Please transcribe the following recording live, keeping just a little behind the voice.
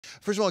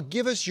First of all,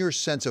 give us your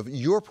sense of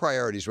your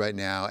priorities right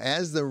now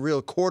as the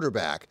real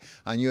quarterback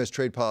on U.S.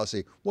 trade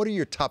policy. What are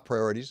your top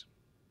priorities?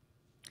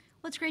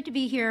 Well, it's great to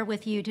be here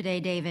with you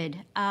today, David.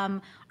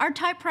 Our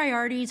top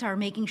priorities are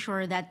making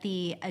sure that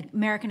the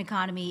American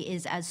economy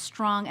is as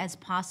strong as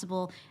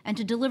possible and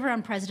to deliver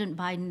on President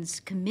Biden's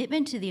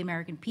commitment to the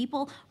American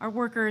people, our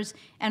workers,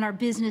 and our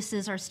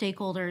businesses, our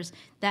stakeholders,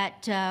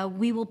 that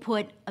we will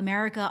put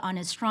America on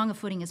as strong a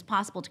footing as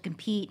possible to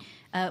compete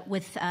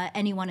with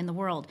anyone in the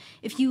world.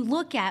 If you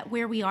look at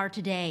where we are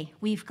today,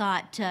 we've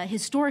got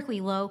historically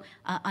low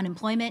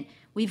unemployment,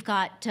 we've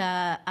got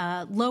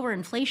lower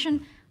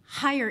inflation,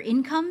 higher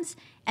incomes,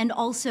 and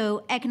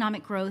also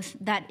economic growth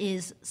that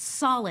is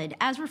solid,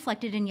 as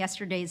reflected in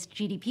yesterday's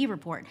GDP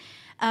report.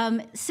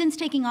 Since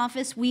taking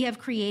office, we have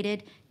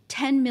created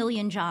 10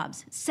 million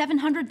jobs,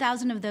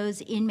 700,000 of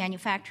those in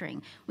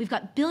manufacturing. We've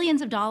got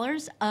billions of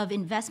dollars of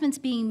investments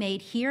being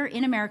made here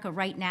in America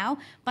right now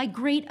by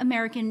great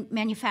American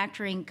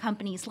manufacturing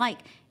companies like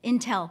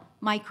Intel,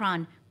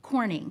 Micron,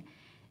 Corning.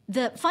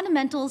 The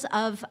fundamentals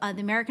of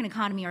the American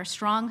economy are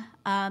strong.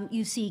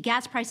 You see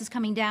gas prices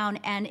coming down,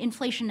 and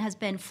inflation has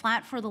been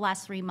flat for the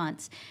last 3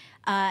 months.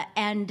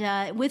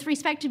 With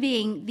respect to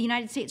being the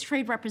United States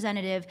Trade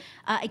Representative,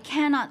 I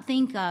cannot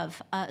think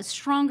of a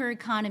stronger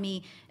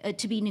economy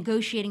to be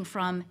negotiating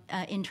from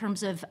in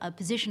terms of a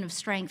position of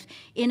strength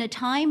in a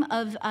time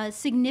of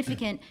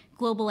significant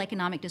global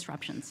economic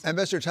disruptions.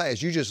 Ambassador Tai,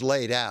 as you just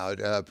laid out,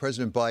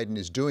 President Biden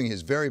is doing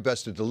his very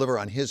best to deliver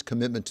on his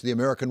commitment to the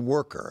American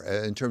worker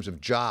in terms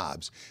of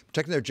jobs,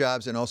 protecting their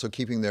jobs and also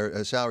keeping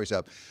their salaries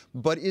up.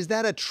 But is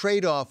that a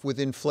trade-off with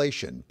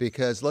inflation?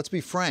 Because let's be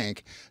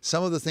frank,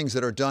 some of the things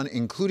that are done,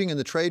 including in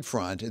the trade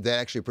front, that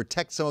actually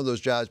protect some of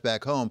those jobs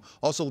back home,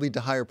 also lead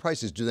to higher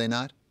prices, do they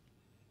not?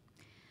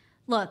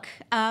 Look,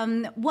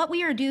 what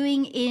we are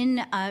doing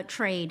in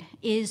trade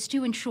is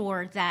to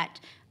ensure that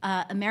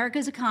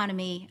America's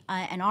economy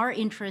and our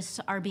interests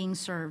are being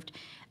served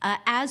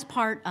as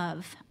part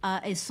of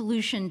a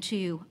solution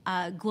to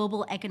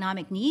global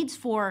economic needs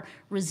for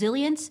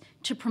resilience,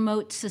 to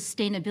promote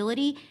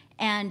sustainability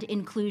and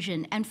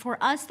inclusion. And for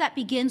us, that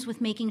begins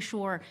with making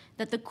sure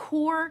that the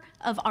core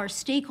of our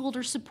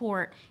stakeholder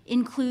support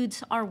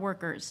includes our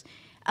workers.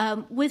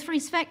 With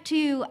respect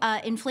to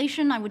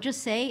inflation, I would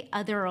just say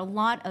there are a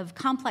lot of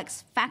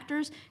complex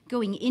factors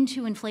going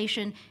into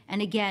inflation.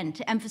 And again,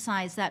 to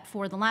emphasize that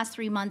for the last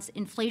 3 months,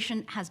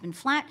 inflation has been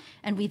flat,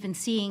 and we've been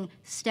seeing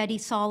steady,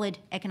 solid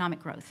economic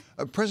growth.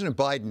 President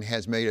Biden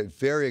has made it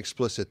very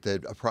explicit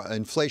that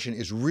inflation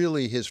is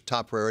really his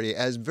top priority,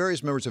 as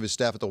various members of his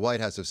staff at the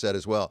White House have said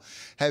as well.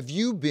 Have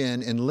you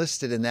been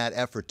enlisted in that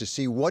effort to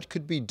see what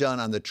could be done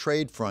on the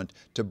trade front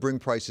to bring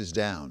prices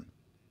down?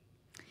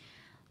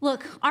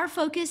 Look, our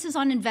focus is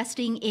on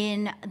investing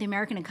in the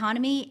American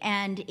economy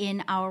and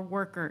in our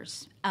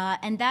workers.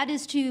 And that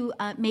is to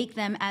make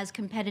them as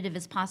competitive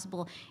as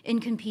possible in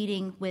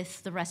competing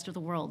with the rest of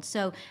the world.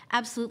 So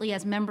absolutely,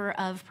 as member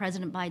of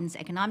President Biden's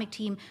economic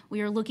team,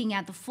 we are looking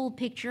at the full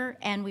picture,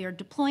 and we are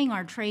deploying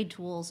our trade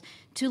tools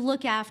to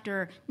look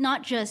after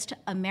not just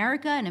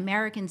America and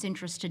Americans'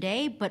 interests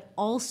today, but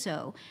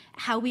also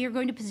how we are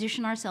going to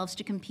position ourselves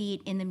to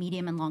compete in the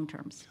medium and long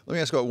terms. Let me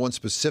ask about one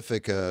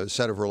specific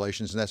set of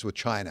relations, and that's with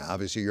China.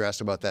 Obviously, you're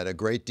asked about that a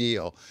great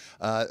deal.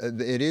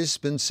 It has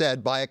been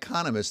said by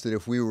economists that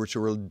if we were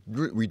to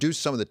reduce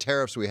some of the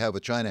tariffs we have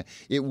with China,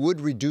 it would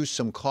reduce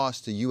some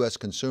costs to U.S.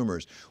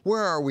 consumers.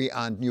 Where are we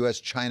on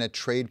U.S.-China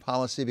trade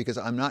policy? Because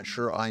I'm not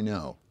sure I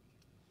know.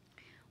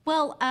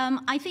 Well,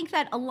 I think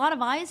that a lot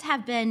of eyes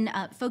have been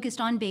focused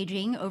on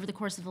Beijing over the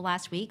course of the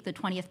last week. The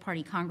 20th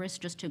Party Congress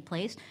just took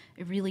place,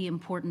 a really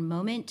important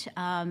moment,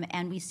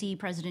 and we see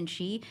President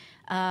Xi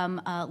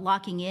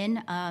locking in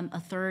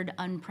a third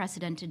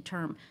unprecedented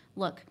term.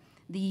 Look,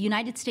 the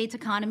United States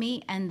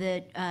economy and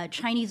the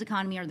Chinese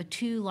economy are the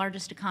two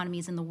largest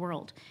economies in the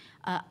world.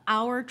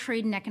 Our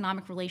trade and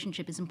economic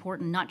relationship is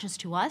important not just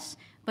to us,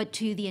 but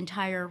to the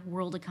entire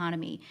world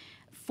economy.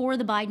 For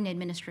the Biden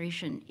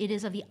administration, it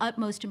is of the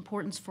utmost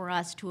importance for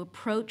us to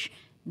approach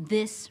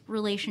this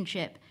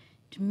relationship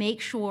to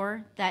make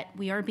sure that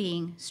we are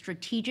being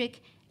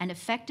strategic and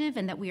effective,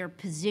 and that we are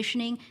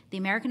positioning the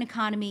American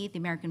economy, the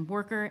American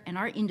worker, and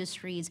our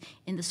industries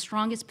in the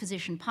strongest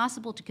position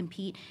possible to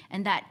compete,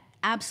 and that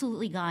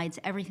absolutely guides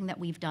everything that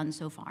we've done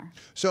so far.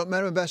 So,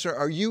 Madam Ambassador,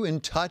 are you in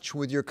touch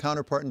with your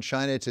counterpart in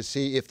China to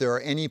see if there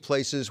are any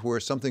places where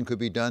something could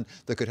be done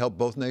that could help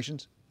both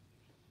nations?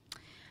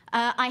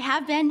 I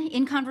have been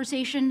in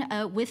conversation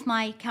with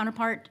my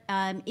counterpart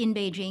in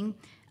Beijing.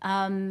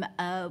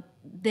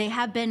 They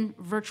have been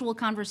virtual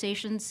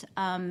conversations.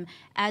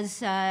 As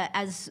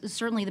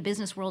certainly the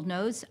business world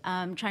knows,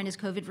 China's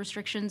COVID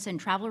restrictions and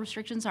travel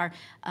restrictions are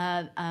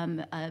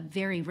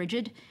very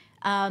rigid.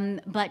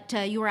 But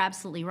you are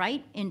absolutely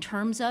right in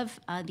terms of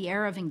the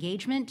era of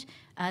engagement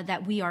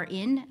that we are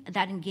in.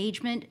 That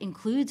engagement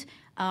includes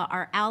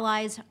our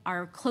allies,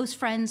 our close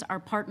friends, our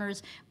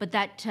partners, but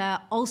that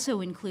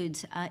also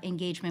includes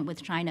engagement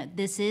with China.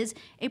 This is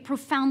a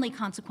profoundly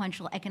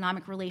consequential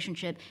economic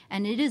relationship,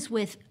 and it is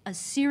with a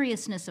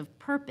seriousness of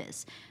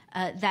purpose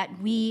that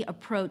we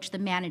approach the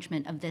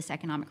management of this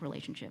economic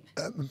relationship.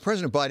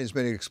 President Biden has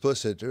made it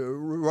explicit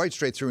right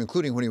straight through,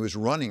 including when he was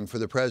running for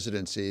the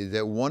presidency,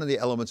 that one of the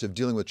elements of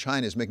dealing with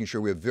China is making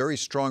sure we have very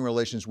strong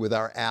relations with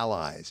our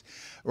allies.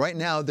 Right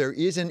now, there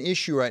is an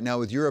issue right now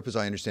with Europe, as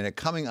I understand it,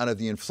 coming out of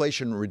the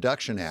Inflation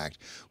Reduction Act,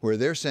 where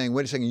they're saying,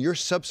 wait a second, you're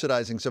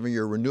subsidizing some of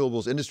your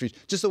renewables industries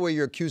just the way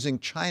you're accusing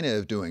China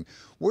of doing.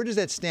 Where does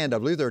that stand? I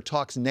believe there are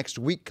talks next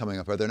week coming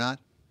up, are there not?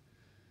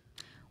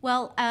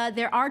 Well,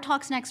 there are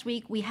talks next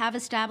week. We have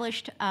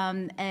established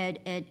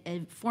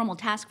a formal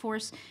task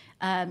force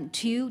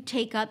to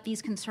take up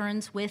these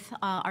concerns with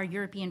our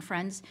European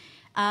friends.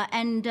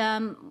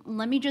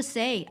 Let me just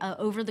say,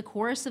 over the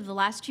course of the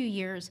last 2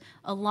 years,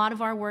 a lot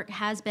of our work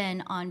has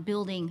been on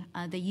building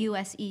the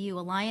U.S.-EU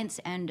alliance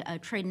and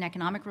trade and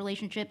economic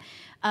relationship.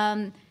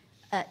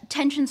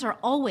 Tensions are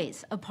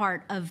always a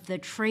part of the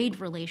trade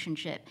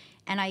relationship,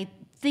 and I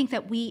think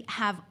that we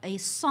have a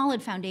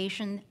solid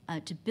foundation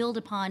to build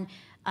upon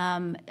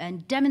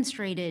and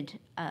demonstrated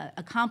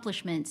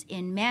accomplishments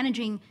in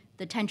managing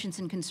the tensions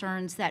and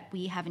concerns that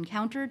we have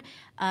encountered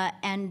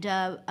and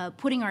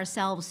putting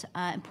ourselves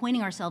and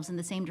pointing ourselves in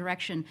the same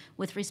direction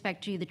with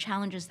respect to the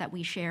challenges that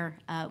we share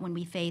when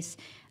we face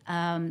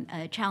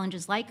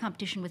challenges like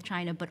competition with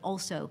China, but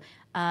also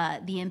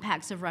the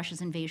impacts of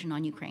Russia's invasion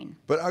on Ukraine.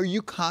 But are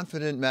you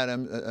confident,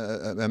 Madam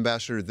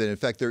Ambassador, that in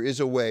fact there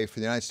is a way for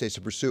the United States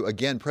to pursue,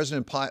 again,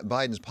 President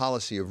Biden's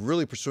policy of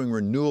really pursuing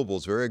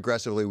renewables very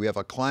aggressively? We have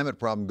a climate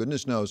problem,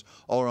 goodness knows,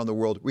 all around the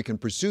world. We can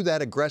pursue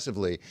that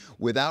aggressively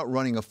without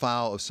running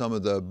afoul of some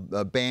of the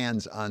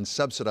bans on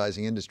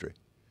subsidizing industry.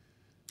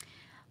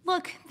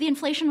 Look, the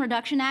Inflation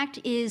Reduction Act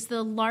is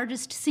the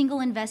largest single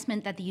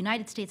investment that the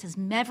United States has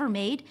ever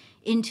made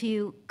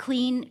into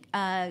clean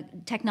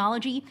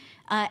technology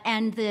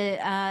and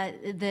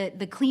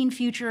the clean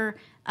future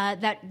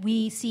that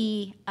we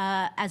see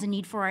as a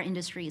need for our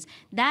industries.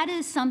 That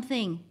is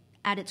something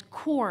at its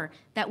core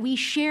that we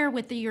share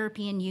with the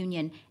European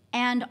Union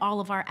and all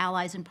of our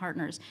allies and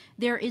partners.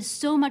 There is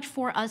so much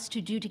for us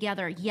to do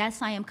together. Yes,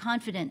 I am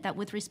confident that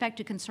with respect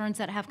to concerns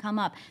that have come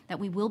up, that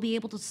we will be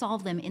able to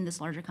solve them in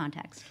this larger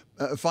context.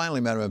 Finally,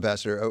 Madam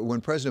Ambassador,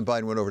 when President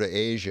Biden went over to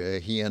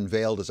Asia, he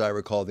unveiled, as I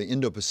recall, the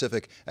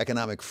Indo-Pacific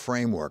Economic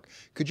Framework.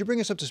 Could you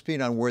bring us up to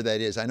speed on where that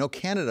is? I know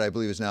Canada, I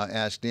believe, is now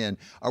asked in.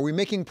 Are we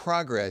making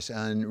progress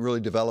on really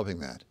developing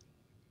that?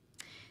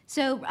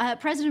 So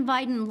President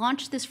Biden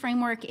launched this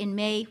framework in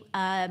May.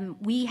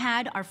 We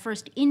had our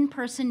first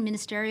in-person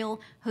ministerial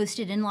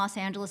hosted in Los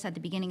Angeles at the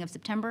beginning of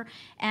September,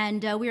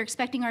 and we are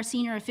expecting our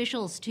senior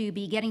officials to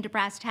be getting to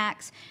brass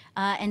tacks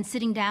and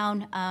sitting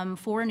down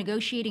for a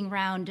negotiating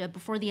round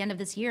before the end of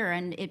this year,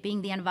 and it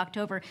being the end of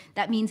October,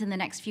 that means in the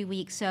next few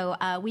weeks. So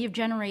we have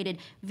generated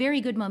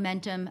very good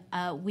momentum.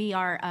 We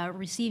are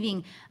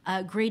receiving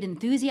great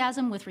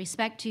enthusiasm with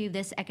respect to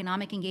this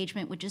economic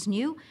engagement, which is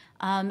new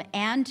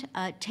and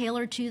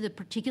tailored to the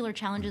particular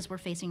challenges we're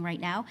facing right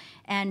now.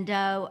 And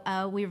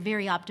we're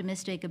very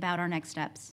optimistic about our next steps.